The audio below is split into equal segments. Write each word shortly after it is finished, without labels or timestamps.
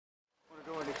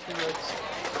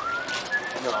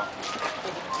No.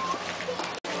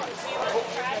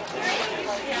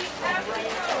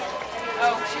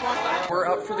 We're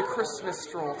out for the Christmas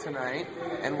stroll tonight,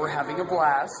 and we're having a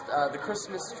blast. The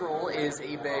Christmas stroll is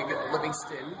a big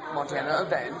Livingston, Montana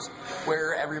event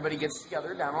where everybody gets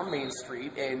together down on Main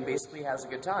Street and basically has a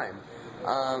good time.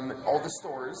 All the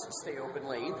stores stay open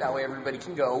late, that way everybody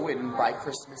can go and buy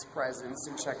Christmas presents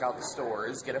and check out the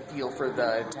stores, get a feel for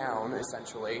the town,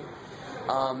 essentially.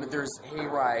 There's hay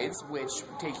rides, which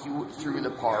take you through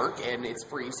the park, and it's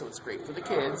free, so it's great for the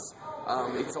kids.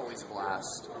 It's always a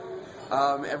blast.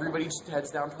 Everybody just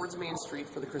heads down towards Main Street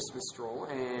for the Christmas stroll,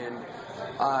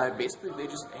 and basically they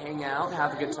just hang out,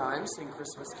 have a good time, sing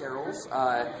Christmas carols.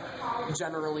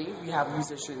 Generally, we have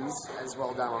musicians as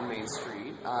well down on Main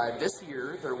Street. This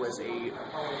year, there was a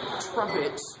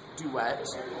trumpet duet,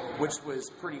 which was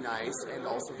pretty nice, and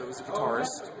also there was a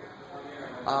guitarist.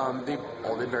 They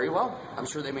all did very well. I'm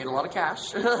sure they made a lot of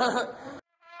cash.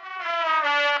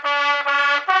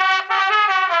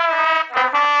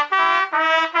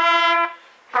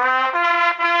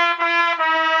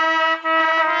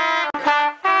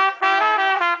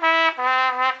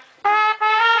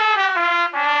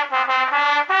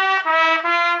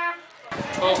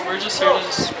 Well, we're just here to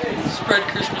just spread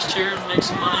Christmas cheer and make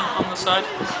some money on the side,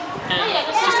 and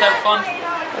just have fun.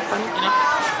 You know?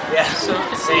 Yeah. So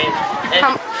same.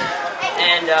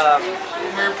 And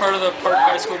we're part of the Park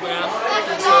High School band,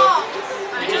 and so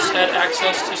we just had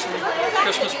access to some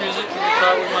Christmas music, and we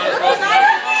thought we might as well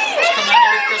just come in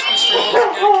every Christmas stroll. It's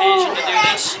a good occasion to do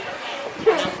this.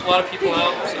 You know, a lot of people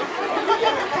out, so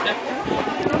yeah.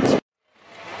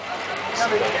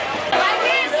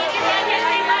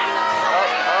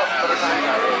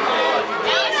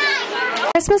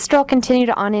 Christmas stroll continued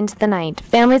on into the night.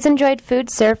 Families enjoyed food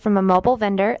served from a mobile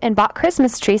vendor and bought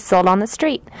Christmas trees sold on the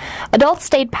street. Adults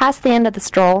stayed past the end of the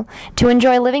stroll to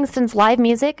enjoy Livingston's live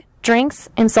music, drinks,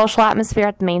 and social atmosphere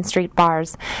at the Main Street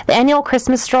bars. The annual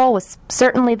Christmas stroll was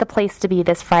certainly the place to be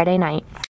this Friday night.